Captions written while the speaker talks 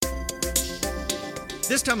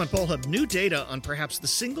This time on Poll Hub, new data on perhaps the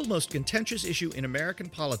single most contentious issue in American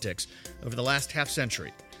politics over the last half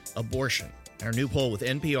century, abortion. Our new poll with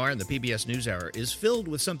NPR and the PBS NewsHour is filled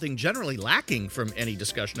with something generally lacking from any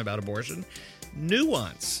discussion about abortion: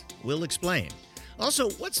 nuance. We'll explain. Also,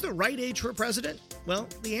 what's the right age for president? Well,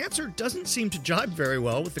 the answer doesn't seem to jibe very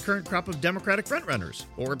well with the current crop of Democratic frontrunners,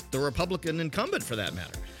 or the Republican incumbent for that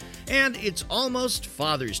matter. And it's almost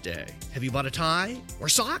Father's Day. Have you bought a tie or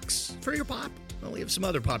socks for your pop? Well, we have some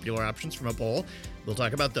other popular options from a poll. We'll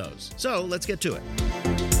talk about those. So let's get to it.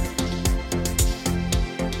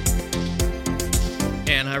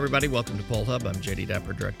 And hi, everybody. Welcome to Poll Hub. I'm J.D.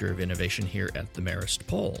 Dapper, Director of Innovation here at the Marist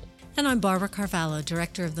Poll. And I'm Barbara Carvalho,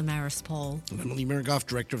 Director of the Marist Poll. And I'm Lee Marigoff,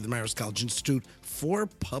 Director of the Marist College Institute for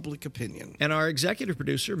Public Opinion. And our executive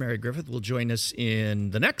producer, Mary Griffith, will join us in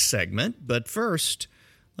the next segment. But first,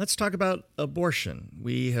 let's talk about abortion.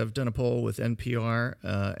 We have done a poll with NPR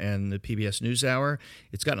and the PBS NewsHour.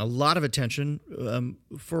 It's gotten a lot of attention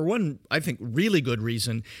for one, I think, really good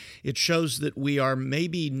reason. It shows that we are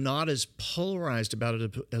maybe not as polarized about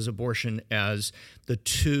it as abortion as the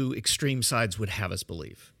two extreme sides would have us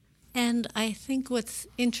believe. And I think what's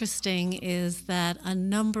interesting is that a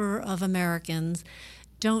number of Americans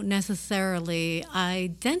don't necessarily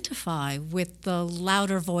identify with the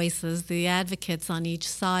louder voices, the advocates on each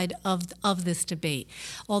side of this debate.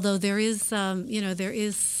 Although there is, there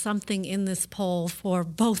is something in this poll for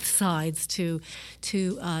both sides to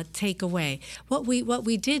take away. What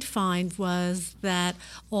we did find was that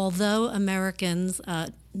although Americans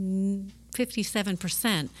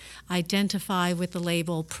 57% identify with the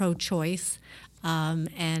label pro-choice,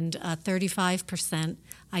 and 35%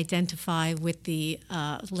 identify with the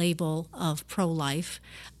label of pro-life.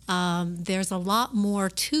 There's a lot more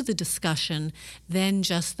to the discussion than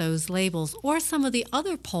just those labels, or some of the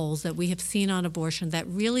other polls that we have seen on abortion that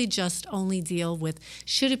really just only deal with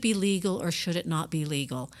should it be legal or should it not be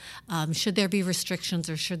legal? Should there be restrictions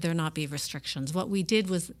or should there not be restrictions? What we did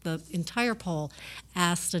was the entire poll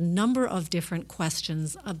asked a number of different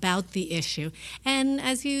questions about the issue. And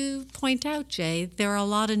as you point out, Jay, there are a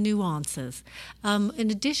lot of nuances.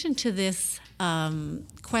 In addition to this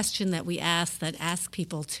question that we ask that asks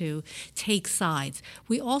people to take sides,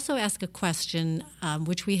 we also ask a question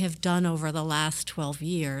which we have done over the last 12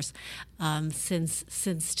 years since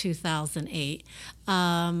 2008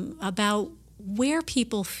 about where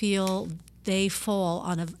people feel they fall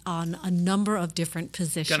on a number of different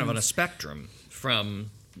positions. Kind of on a spectrum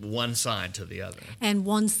from one side to the other. And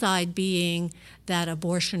one side being that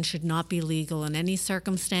abortion should not be legal in any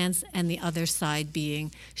circumstance, and the other side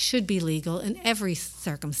being should be legal in every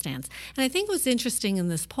circumstance. And I think what's interesting in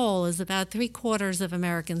this poll is about 3/4 of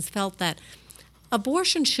Americans felt that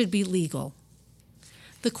abortion should be legal.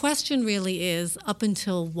 The question really is, up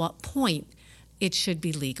until what point it should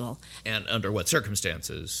be legal. And under what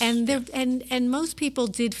circumstances. And most people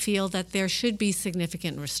did feel that there should be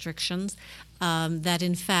significant restrictions, that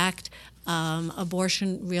in fact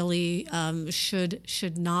abortion really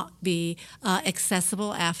should not be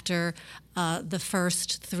accessible after the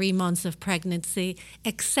first 3 months of pregnancy,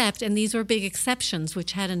 except, and these were big exceptions,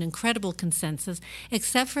 which had an incredible consensus,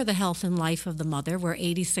 except for the health and life of the mother, where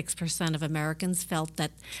 86% of Americans felt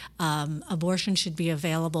that abortion should be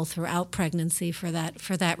available throughout pregnancy for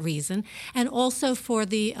that reason, and also for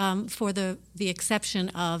the exception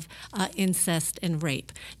of incest and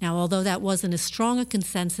rape. Now, although that wasn't as strong a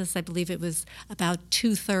consensus, I believe it was about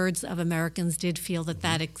 2/3 of Americans did feel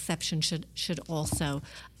that exception should also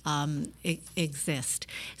exist.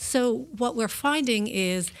 So what we're finding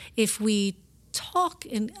is if we talk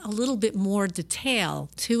in a little bit more detail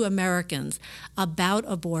to Americans about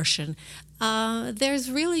abortion, there's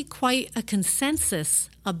really quite a consensus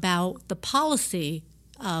about the policy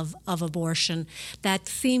of abortion that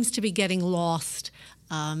seems to be getting lost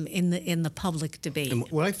in the public debate. And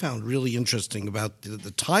what I found really interesting about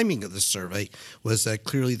the timing of the survey was that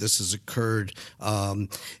clearly this has occurred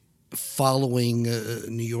following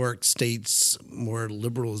New York State's more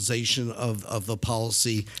liberalization of the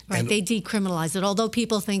policy. Right, and they decriminalized it. Although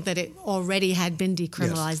people think that it already had been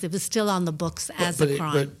decriminalized, yes, it was still on the books as a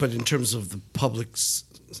crime. But in terms of the public's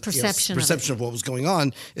perception of what was going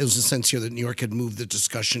on, it was a sense here that New York had moved the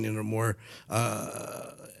discussion in a more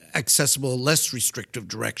accessible, less restrictive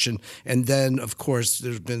direction. And then, of course,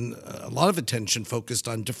 there's been a lot of attention focused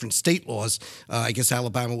on different state laws. I guess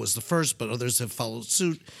Alabama was the first, but others have followed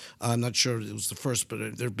suit. I'm not sure it was the first,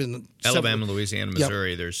 but there have been Alabama, Louisiana,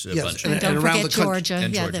 Missouri. There's a bunch. And don't around forget the country,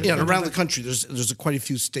 Georgia. and around the country, there's quite a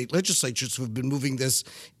few state legislatures who have been moving this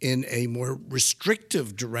in a more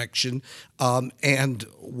restrictive direction.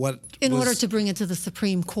 In order to bring it to the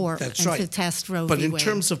Supreme Court to test Roe v. Wade. But in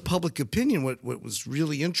terms of public opinion, what was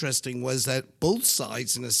really interesting was that both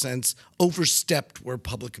sides, in a sense, overstepped where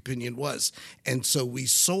public opinion was. And so we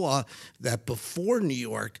saw that before New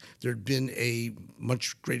York, there had been a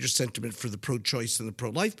much greater sentiment for the pro-choice and the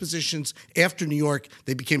pro-life positions. After New York,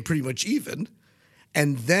 they became pretty much even.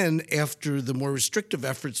 And then after the more restrictive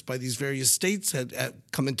efforts by these various states had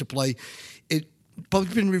come into play,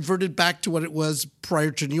 public opinion reverted back to what it was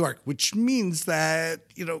prior to New York, which means that,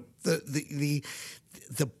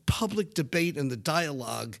 the public debate and the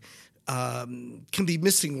dialogue can be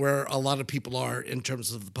missing where a lot of people are in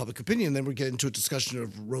terms of the public opinion. Then we get into a discussion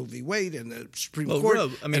of Roe v. Wade and the Supreme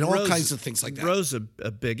Court and all kinds of things like that. Roe's a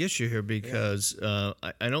big issue here because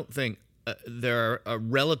I don't think there are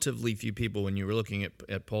relatively few people, when you were looking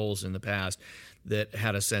at polls in the past, that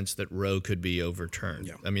had a sense that Roe could be overturned.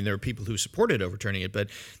 Yeah. I mean, there were people who supported overturning it, but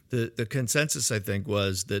the consensus, I think,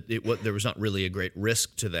 was that there was not really a great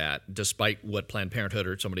risk to that, despite what Planned Parenthood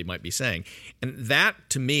or somebody might be saying. And that,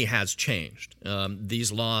 to me, has changed.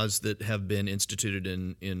 These laws that have been instituted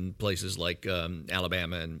in places like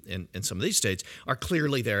Alabama and some of these states are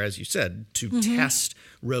clearly there, as you said, to test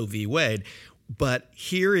Roe v. Wade. But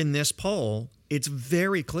here in this poll, it's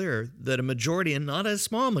very clear that a majority, and not a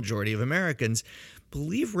small majority, of Americans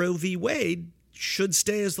believe Roe v. Wade should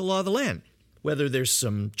stay as the law of the land. Whether there's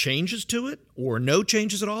some changes to it or no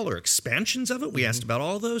changes at all or expansions of it, we asked about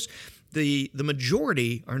all those. The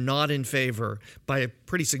majority are not in favor, by a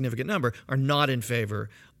pretty significant number, are not in favor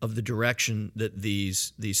of the direction that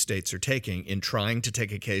these states are taking in trying to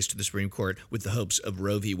take a case to the Supreme Court with the hopes of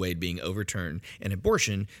Roe v. Wade being overturned and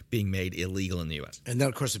abortion being made illegal in the U.S. And then,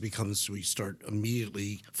 of course, we start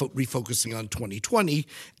immediately refocusing on 2020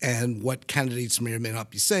 and what candidates may or may not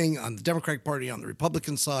be saying on the Democratic Party, on the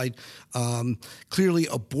Republican side. Clearly,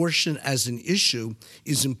 abortion as an issue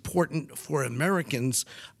is important for Americans.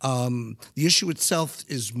 The issue itself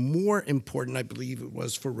is more important, I believe it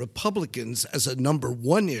was, for Republicans as a number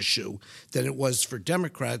one issue than it was for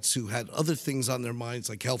Democrats who had other things on their minds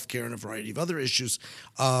like health care and a variety of other issues.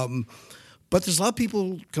 But there's a lot of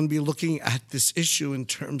people going to be looking at this issue in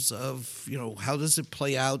terms of, how does it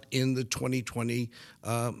play out in the 2020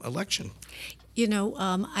 election?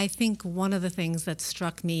 I think one of the things that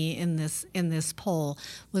struck me in this poll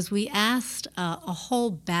was we asked a whole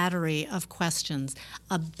battery of questions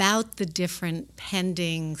about the different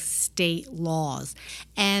pending state laws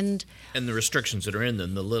and the restrictions that are in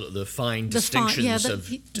them, the fine distinctions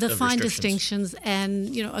the fine distinctions.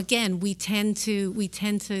 And again, we tend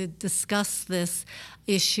to discuss this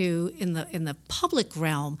issue in the public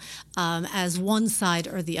realm as one side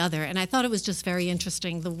or the other. And I thought it was just very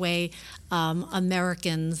interesting the way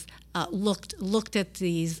Americans looked at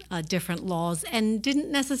these different laws and didn't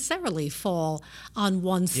necessarily fall on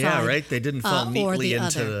one side. Yeah, right. They didn't fall neatly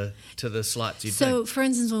into the slots. So, for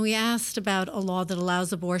instance, when we asked about a law that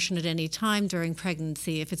allows abortion at any time during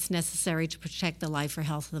pregnancy, if it's necessary to protect the life or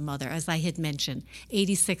health of the mother, as I had mentioned,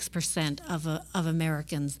 86% of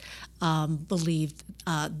Americans believed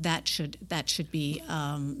that should be.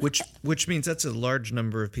 Which means that's a large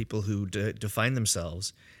number of people who define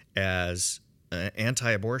themselves as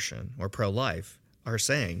anti-abortion or pro-life are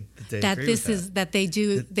saying that they agree with that. They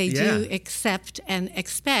do accept and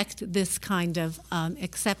expect this kind of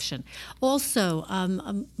exception. Also,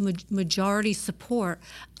 majority support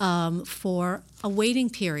for a waiting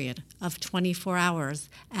period of 24 hours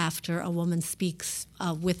after a woman speaks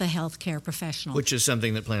with a healthcare professional, which is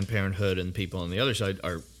something that Planned Parenthood and people on the other side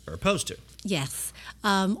are opposed to. Yes.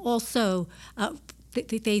 Also,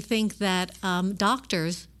 they think that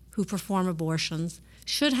doctors who perform abortions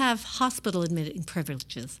should have hospital admitting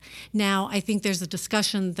privileges. Now, I think there's a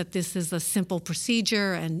discussion that this is a simple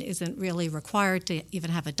procedure and isn't really required to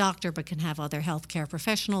even have a doctor, but can have other healthcare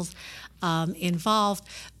professionals involved.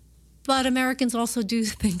 But Americans also do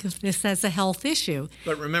think of this as a health issue.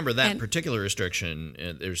 But remember that particular restriction,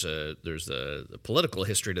 there's a political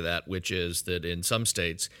history to that, which is that in some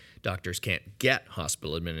states, doctors can't get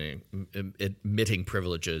hospital admitting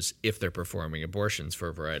privileges if they're performing abortions for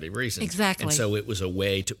a variety of reasons. Exactly. And so it was a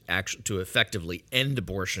way to effectively end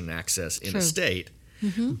abortion access in a state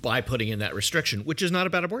by putting in that restriction, which is not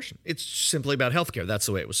about abortion. It's simply about healthcare. That's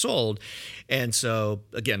the way it was sold. And so,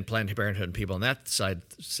 again, Planned Parenthood and people on that side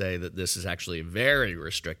say that this is actually very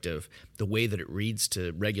restrictive. The way that it reads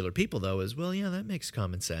to regular people, though, is, well, yeah, that makes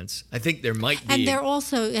common sense. I think there might be. And there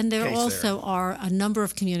also are a number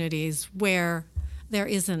of communities where there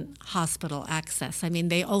isn't hospital access. I mean,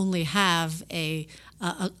 they only have a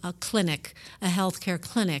clinic, a healthcare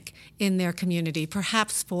clinic in their community,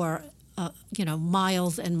 perhaps for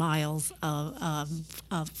miles and miles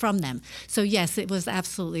from them. So yes, it was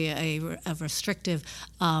absolutely a restrictive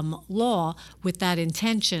law with that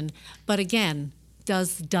intention. But again,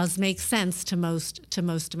 does make sense to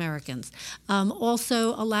most Americans.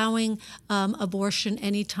 Also allowing abortion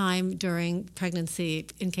anytime during pregnancy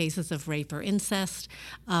in cases of rape or incest,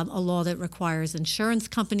 a law that requires insurance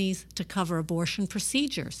companies to cover abortion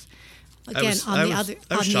procedures. Again, on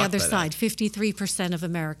the other side, 53% of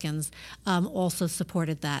Americans also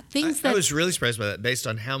supported that. I was really surprised by that, based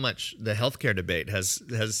on how much the healthcare debate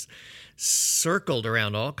has circled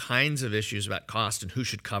around all kinds of issues about cost and who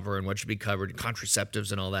should cover and what should be covered, and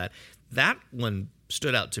contraceptives and all that. That one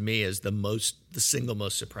stood out to me as the single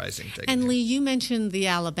most surprising thing. And Lee, you mentioned the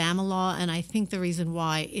Alabama law, and I think the reason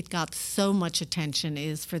why it got so much attention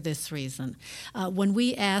is for this reason. When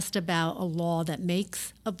we asked about a law that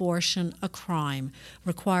makes abortion a crime,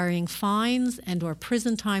 requiring fines and/or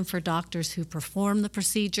prison time for doctors who perform the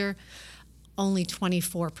procedure, only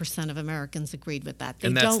 24% of Americans agreed with that.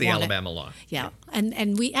 And that's the Alabama law. Yeah,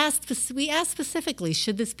 and we asked specifically,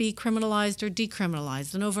 should this be criminalized or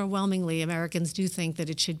decriminalized? And overwhelmingly, Americans do think that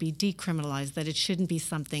it should be decriminalized, that it shouldn't be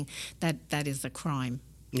something that is a crime.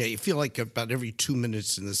 Yeah, you feel like about every 2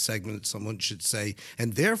 minutes in this segment, someone should say,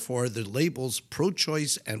 and therefore the labels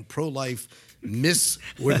pro-choice and pro-life miss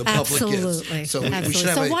where the public Absolutely. is. So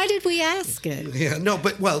Absolutely. Why did we ask it? Yeah, no,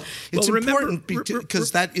 but it's important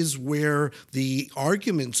because that is where the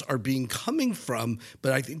arguments are coming from.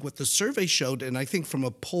 But I think what the survey showed, and I think from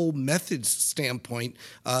a poll methods standpoint,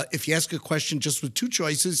 if you ask a question just with two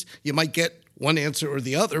choices, you might get one answer or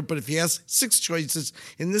the other. But if you ask 6 choices,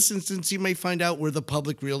 in this instance, you may find out where the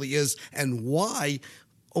public really is and why.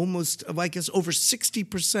 Almost, I guess, over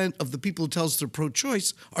 60% of the people who tell us they're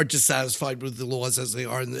pro-choice are dissatisfied with the laws as they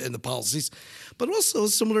are in the policies. But also a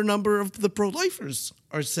similar number of the pro-lifers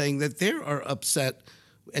are saying that they are upset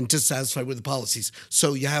and dissatisfied with the policies.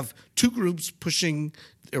 So you have two groups pushing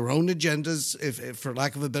their own agendas, if for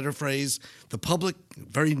lack of a better phrase. The public,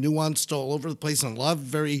 very nuanced all over the place, and a lot of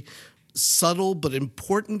very subtle but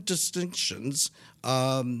important distinctions.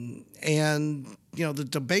 And the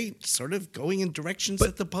debate sort of going in directions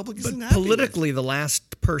that the public isn't happy politically, with. The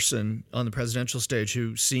last person on the presidential stage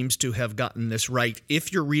who seems to have gotten this right,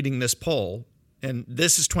 if you're reading this poll, and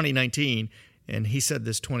this is 2019, and he said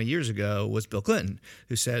this 20 years ago, was Bill Clinton,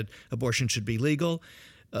 who said abortion should be legal,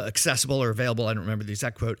 accessible or available, I don't remember the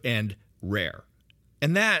exact quote, and rare.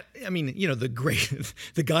 And that, I mean,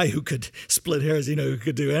 the guy who could split hairs, who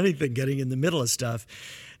could do anything, getting in the middle of stuff,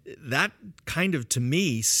 that kind of, to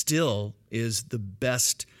me, still is the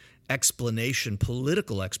best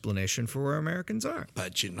political explanation for where Americans are.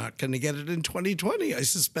 But you're not going to get it in 2020, I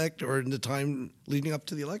suspect, or in the time leading up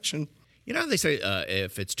to the election. They say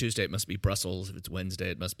if it's Tuesday, it must be Brussels. If it's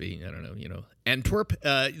Wednesday, it must be, Antwerp,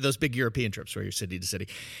 those big European trips where you're city to city.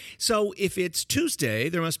 So if it's Tuesday,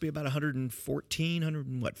 there must be about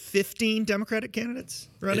 115 Democratic candidates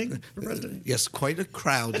running for president. Yes, quite a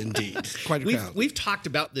crowd indeed. Quite a crowd. We've talked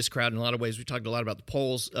about this crowd in a lot of ways. We've talked a lot about the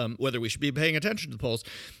polls, whether we should be paying attention to the polls.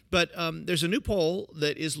 But there's a new poll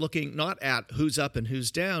that is looking not at who's up and who's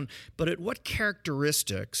down, but at what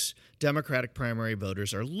characteristics Democratic primary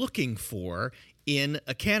voters are looking for in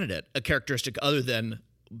a candidate, a characteristic other than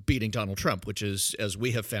beating Donald Trump, which is, as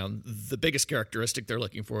we have found, the biggest characteristic they're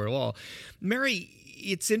looking for at all. Mary,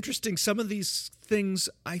 it's interesting. Some of these things,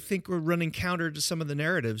 I think, are running counter to some of the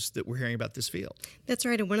narratives that we're hearing about this field. That's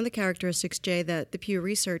right. And one of the characteristics, Jay, that the Pew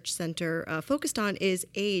Research Center focused on is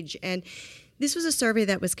age. And this was a survey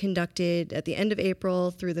that was conducted at the end of April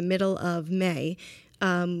through the middle of May.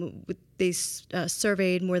 They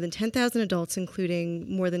surveyed more than 10,000 adults,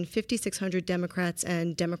 including more than 5,600 Democrats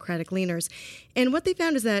and Democratic leaners. And what they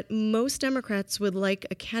found is that most Democrats would like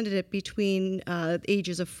a candidate between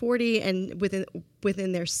ages of 40 and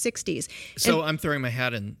within their 60s. So I'm throwing my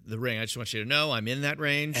hat in the ring. I just want you to know I'm in that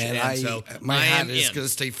range. And my hat is going to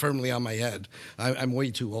stay firmly on my head. I'm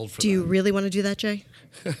way too old for that. Do you really want to do that, Jay?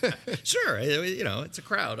 Sure. It's a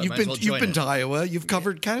crowd. You've been to Iowa. You've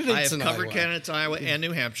covered candidates in Iowa. I have covered candidates in Iowa and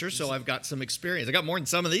New Hampshire, so I've got got some experience. I got more than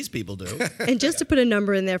some of these people do. And just to put a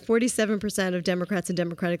number in there, 47% of Democrats and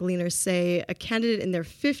Democratic leaners say a candidate in their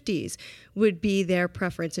 50s would be their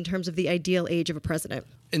preference in terms of the ideal age of a president.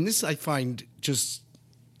 And this I find just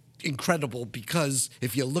incredible, because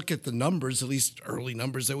if you look at the numbers, at least early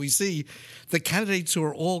numbers that we see, the candidates who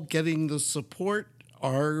are all getting the support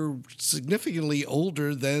are significantly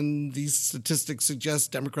older than these statistics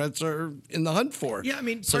suggest Democrats are in the hunt for. Yeah, I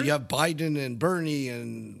mean, so you have Biden and Bernie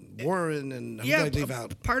and Warren and who did I leave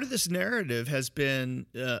out? Part of this narrative has been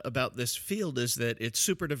about this field is that it's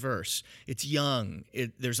super diverse. It's young.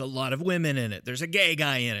 There's a lot of women in it. There's a gay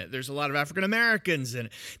guy in it. There's a lot of African Americans in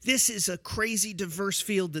it. This is a crazy diverse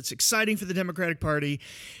field that's exciting for the Democratic Party.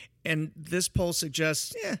 And this poll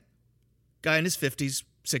suggests, guy in his 50s,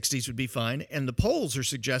 60s would be fine. And the polls are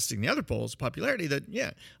suggesting, the other polls, popularity, that,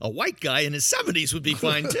 a white guy in his 70s would be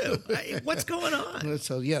fine too. What's going on?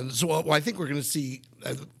 So I think we're going to see,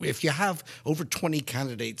 if you have over 20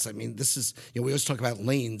 candidates, I mean, this is, we always talk about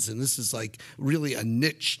lanes, and this is like really a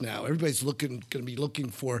niche now. Everybody's going to be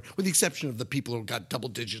looking for, with the exception of the people who got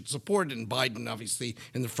double-digit support, and Biden, obviously,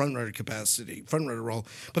 in the front-runner role.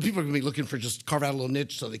 But people are going to be looking for just carve out a little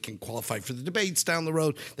niche so they can qualify for the debates down the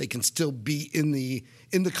road. They can still be in the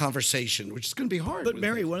conversation, which is going to be hard. But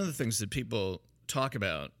Mary, one of the things that people talk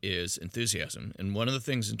about is enthusiasm. And one of the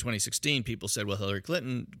things in 2016, people said, well, Hillary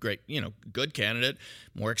Clinton, great, good candidate,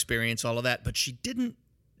 more experience, all of that. But she didn't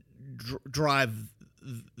drive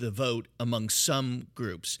the vote among some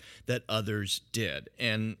groups that others did.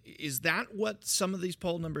 And is that what some of these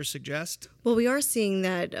poll numbers suggest? Well, we are seeing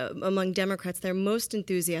that among Democrats, they're most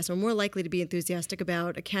enthusiastic, or more likely to be enthusiastic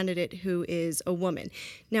about a candidate who is a woman.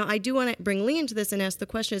 Now, I do want to bring Lee into this and ask the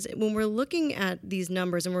question is, when we're looking at these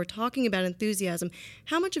numbers and we're talking about enthusiasm,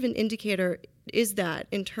 how much of an indicator is that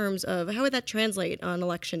in terms of how would that translate on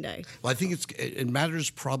Election Day? Well, I think it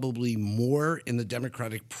matters probably more in the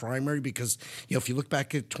Democratic primary because, if you look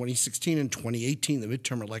back at 2016 and 2018, the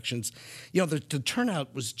midterm elections, the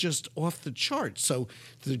turnout was just off the charts. So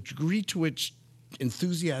the degree to which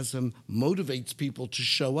enthusiasm motivates people to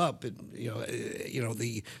show up, the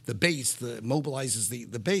base, mobilizes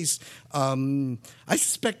the base. I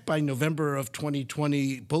suspect by November of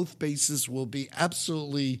 2020, both bases will be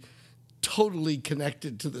absolutely totally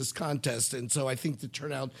connected to this contest. And so I think the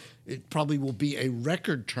turnout, it probably will be a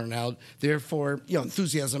record turnout. Therefore,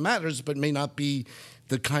 enthusiasm matters, but may not be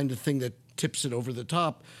the kind of thing that tips it over the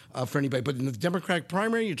top for anybody. But in the Democratic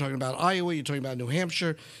primary, you're talking about Iowa, you're talking about New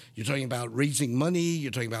Hampshire, you're talking about raising money,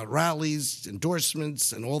 you're talking about rallies,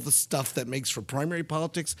 endorsements, and all the stuff that makes for primary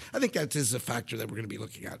politics. I think that is a factor that we're going to be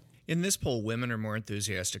looking at. In this poll, women are more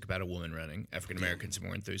enthusiastic about a woman running. African Americans are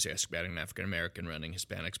more enthusiastic about an African American running.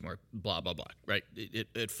 Hispanics more blah, blah, blah, right?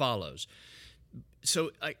 It follows.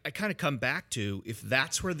 So I kind of come back to, if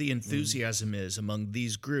that's where the enthusiasm is among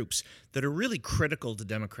these groups that are really critical to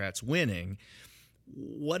Democrats winning,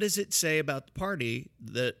 what does it say about the party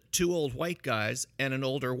that two old white guys and an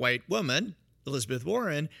older white woman, Elizabeth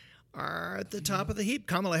Warren, are at the top of the heap?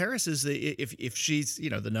 Kamala Harris is if she's,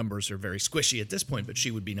 the numbers are very squishy at this point, but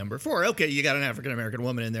she would be number 4. Okay, you got an African-American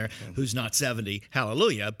woman in there who's not 70,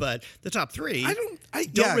 hallelujah, but the top 3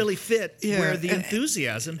 don't really fit where the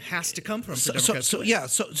enthusiasm has to come from for Democrats.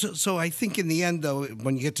 So I think in the end, though,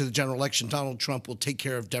 when you get to the general election, Donald Trump will take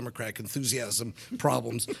care of Democratic enthusiasm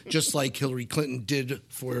problems, just like Hillary Clinton did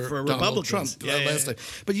for Donald Trump last time.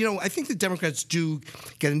 But, I think the Democrats do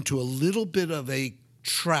get into a little bit of a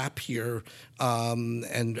trap here,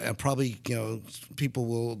 and probably people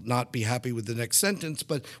will not be happy with the next sentence,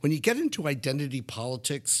 but when you get into identity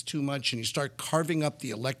politics too much and you start carving up the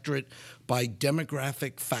electorate by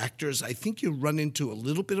demographic factors, I think you run into a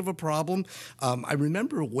little bit of a problem. I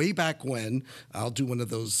remember way back when, I'll do one of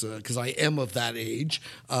those because I am of that age,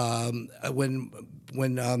 when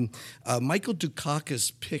Michael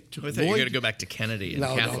Dukakis picked I thought you were going to go back to Kennedy and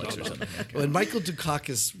Catholics or something. Okay. When Michael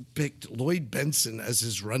Dukakis picked Lloyd Bentsen as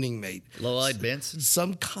his running mate. Lloyd Bentsen?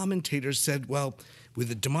 Some commentators said, well, with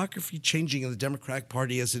the demography changing in the Democratic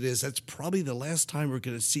Party as it is, that's probably the last time we're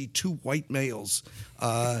going to see 2 white males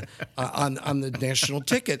on the national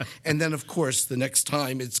ticket. And then, of course, the next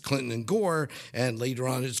time it's Clinton and Gore, and later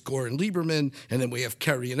on it's Gore and Lieberman, and then we have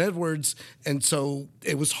Kerry and Edwards. And so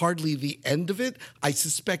it was hardly the end of it. I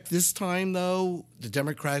suspect this time, though, the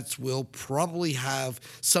Democrats will probably have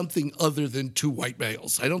something other than 2 white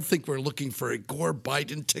males. I don't think we're looking for a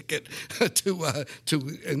Gore-Biden ticket to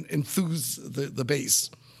enthuse the base.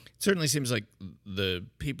 It certainly seems like the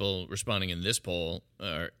people responding in this poll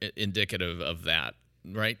are indicative of that,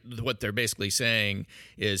 right? What they're basically saying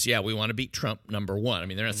is, we want to beat Trump, number 1. I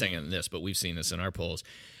mean, they're not saying it in this, but we've seen this in our polls.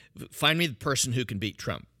 Find me the person who can beat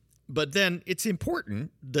Trump. But then it's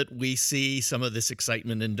important that we see some of this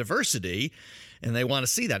excitement and diversity, and they want to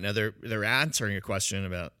see that. Now, they're answering a question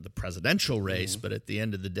about the presidential race, but at the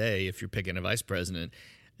end of the day, if you're picking a vice president,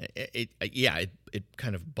 it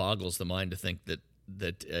kind of boggles the mind to think that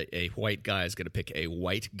a white guy is going to pick a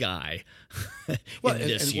white guy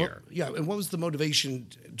this year. And what was the motivation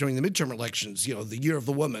during the midterm elections? The year of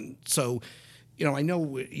the woman. So, I know,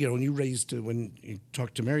 when you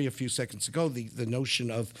talked to Mary a few seconds ago, the notion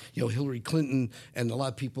of, Hillary Clinton, and a lot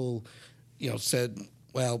of people, said,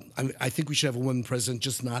 well, I think we should have a woman president,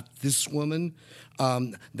 just not this woman.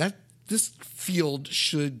 This field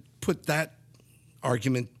should put that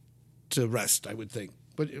argument to rest, I would think.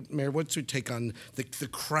 But, Mary, what's your take on the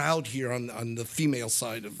crowd here on the female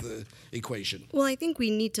side of the equation? Well, I think we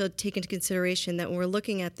need to take into consideration that when we're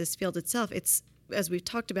looking at this field itself, it's, as we've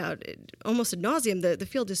talked about almost ad nauseum, the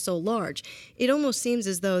field is so large. It almost seems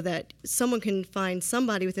as though that someone can find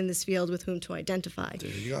somebody within this field with whom to identify. There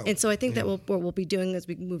you go. And so I think that what we'll be doing as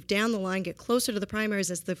we move down the line, get closer to the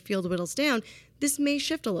primaries as the field whittles down, this may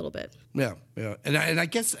shift a little bit. Yeah. And I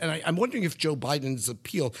guess I'm wondering if Joe Biden's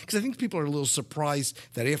appeal, because I think people are a little surprised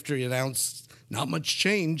that after he announced, not much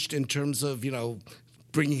changed in terms of,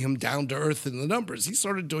 bringing him down to earth in the numbers. He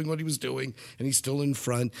started doing what he was doing, and he's still in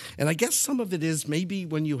front. And I guess some of it is maybe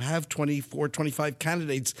when you have 24, 25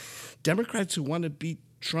 candidates, Democrats who want to beat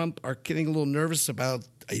Trump are getting a little nervous about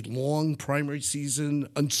a long primary season,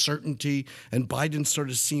 uncertainty, and Biden sort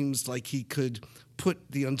of seems like he could put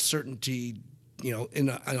the uncertainty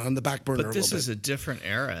on the back burner. But this is a different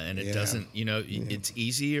era, and it doesn't.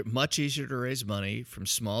 It's much easier to raise money from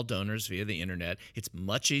small donors via the internet. It's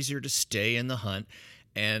much easier to stay in the hunt,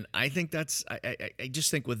 and I think I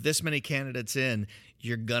just think with this many candidates in,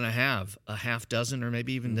 you're gonna have a half dozen or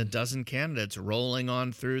maybe even a dozen candidates rolling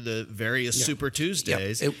on through the various Super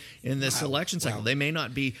Tuesdays in this election cycle. They may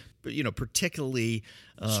not be, particularly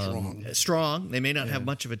strong. They may not have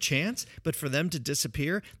much of a chance, but for them to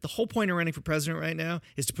disappear, the whole point of running for president right now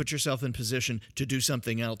is to put yourself in position to do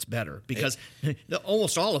something else better, because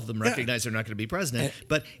almost all of them recognize they're not going to be president,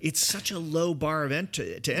 but it's such a low bar of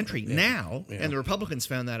to entry now, and the Republicans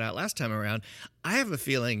found that out last time around. I have a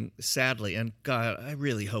feeling, sadly, and God, I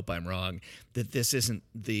really hope I'm wrong, that this isn't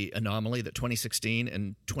the anomaly, that 2016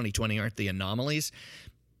 and 2020 aren't the anomalies.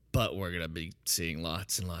 But we're going to be seeing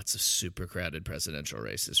lots and lots of super crowded presidential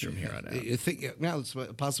races from here on out. I think it's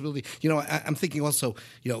a possibility. I'm thinking also,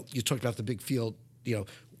 you talked about the big field,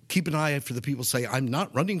 keep an eye out for the people who say, I'm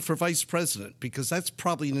not running for vice president, because that's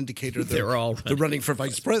probably an indicator that they're running for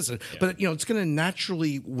vice president. Yeah. But, it's going to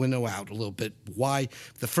naturally winnow out a little bit. Why?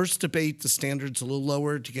 The first debate, the standard's a little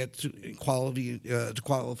lower to get to equality, to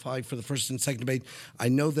qualify for the first and second debate. I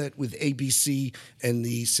know that with ABC and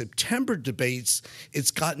the September debates,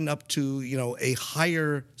 it's gotten up to, a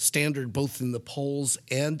higher standard both in the polls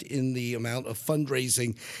and in the amount of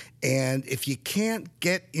fundraising. And if you can't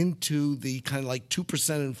get into the kind of like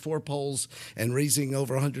 2% in 4 polls and raising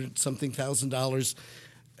over $100,000,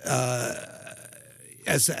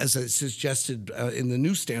 as suggested in the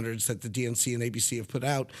new standards that the DNC and ABC have put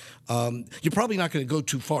out, you're probably not going to go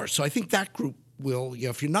too far. So I think that group will,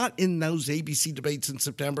 if you're not in those ABC debates in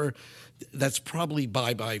September, that's probably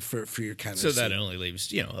bye-bye for your candidacy. So that only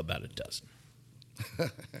leaves, about a dozen.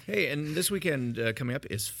 Hey, and this weekend coming up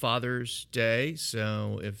is Father's Day,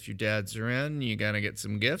 so if your dads are in, you got to get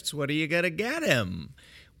some gifts. What are you going to get him?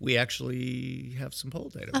 We actually have some poll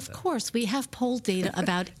data. Of course, we have poll data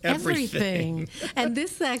about everything. And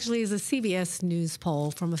this actually is a CBS News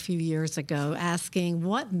poll from a few years ago asking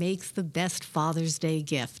what makes the best Father's Day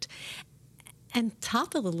gift. And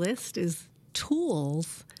top of the list is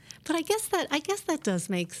tools. But I guess that does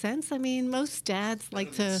make sense. I mean, most dads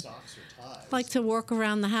like to work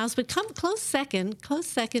around the house, but close second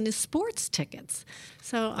is sports tickets.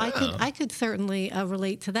 So I could certainly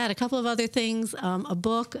relate to that. A couple of other things: a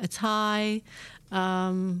book, a tie.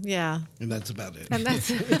 And that's about it. And that's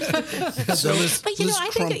so but I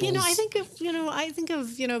think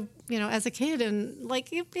of as a kid, and like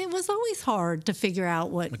it was always hard to figure out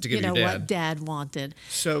what Dad wanted.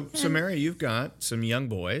 So Mary, you've got some young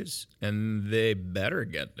boys, and they better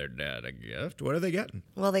get their dad a gift. What are they getting?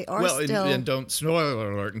 Well, they are still. And don't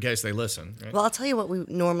spoiler alert in case they listen. Right? Well, I'll tell you what we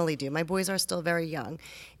normally do. My boys are still very young,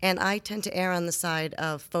 and I tend to err on the side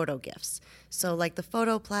of photo gifts. So like the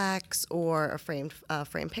photo plaques or a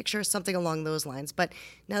framed picture, something along those lines. But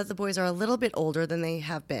now that the boys are a little bit older than they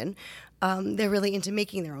have been, they're really into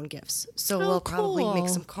making their own gifts. So we'll probably make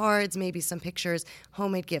some cards, maybe some pictures,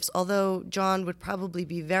 homemade gifts. Although John would probably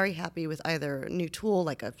be very happy with either a new tool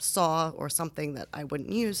like a saw or something that I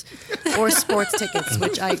wouldn't use, or sports tickets,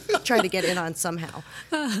 which I try to get in on somehow.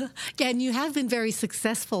 Yeah, and you have been very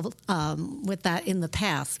successful with that in the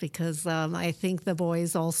past, because I think the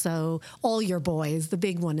boys also, all your boys, the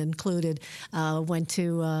big one included, went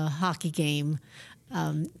to a hockey game.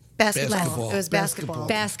 Basketball. It was basketball.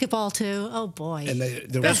 Basketball too. Oh boy! And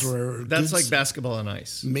that's like basketball on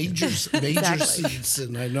ice. Major seats,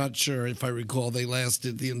 and I'm not sure if I recall they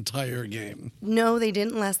lasted the entire game. No, they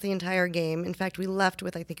didn't last the entire game. In fact, we left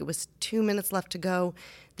with, I think it was 2 minutes left to go.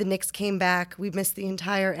 The Knicks came back. We missed the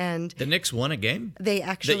entire end. The Knicks won a game? They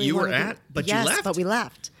actually that you won were at, but yes, you left. But we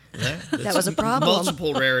left. Yeah, that was a problem.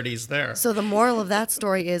 Multiple rarities there. So the moral of that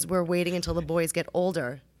story is we're waiting until the boys get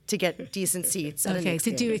older to get decent seats. Okay,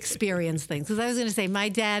 to do experience things. Because I was going to say, my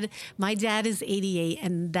dad is 88,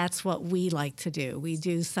 and that's what we like to do. We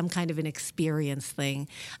do some kind of an experience thing.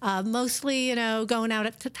 Mostly, going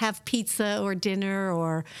out to have pizza or dinner,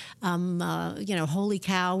 or, Holy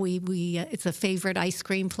Cow. We it's a favorite ice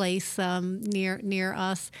cream place near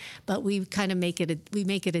us, but we kind of make it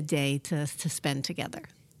a day to spend together.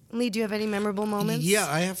 Lee, do you have any memorable moments? Yeah,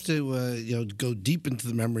 I have to go deep into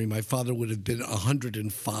the memory. My father would have been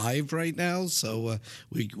 105 right now, so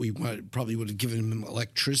we probably would have given him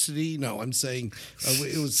electricity. No, I'm saying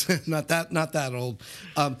it was not that old.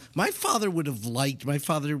 My father would have liked. My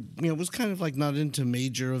father, was kind of like not into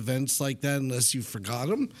major events like that unless you forgot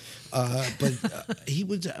him. But he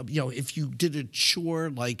would, if you did a chore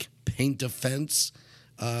like paint a fence,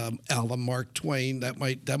 a la Mark Twain, that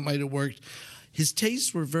might have worked. His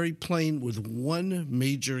tastes were very plain, with one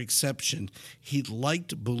major exception. He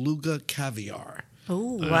liked beluga caviar.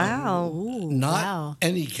 Oh, wow. Not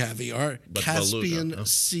any caviar, but Caspian beluga.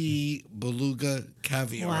 Sea beluga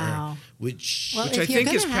caviar, wow. which I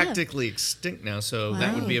think is practically extinct now, so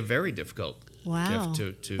that would be a very difficult wow.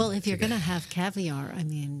 gift to well, if you're going to have caviar, I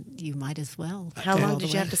mean, you might as well. How long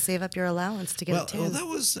did you have to save up your allowance to get a tin?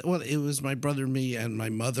 It was my brother, me, and my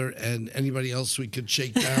mother, and anybody else we could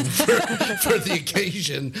shake down for the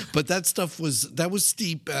occasion. But that stuff was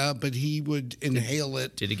steep, but he would inhale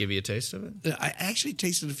it. Did he give you a taste of it? I actually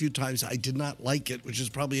tasted it a few times. I did not like it, which is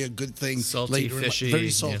probably a good thing. Salty, later fishy.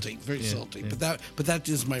 Very salty, very Yeah. salty. But that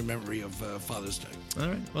is my memory of Father's Day. All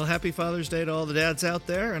right. Well, happy Father's Day to all the dads out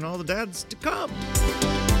there and all the dads to come.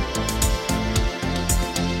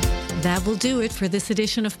 That will do it for this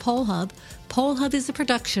edition of Poll Hub. Poll Hub is a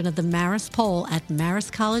production of the Marist Poll at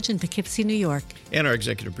Marist College in Poughkeepsie, New York. And our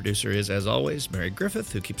executive producer is, as always, Mary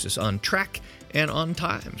Griffith, who keeps us on track and on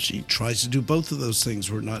time. She tries to do both of those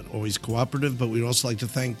things. We're not always cooperative, but we'd also like to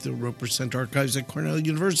thank the Roper Center Archives at Cornell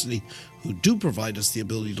University, who do provide us the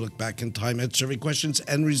ability to look back in time at survey questions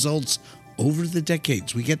and results over the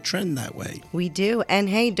decades. We get trend that way. We do. And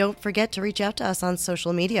hey, don't forget to reach out to us on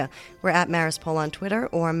social media. We're at Marist Poll on Twitter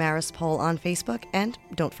or Marist Poll on Facebook. And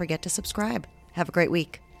don't forget to subscribe. Have a great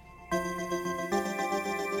week.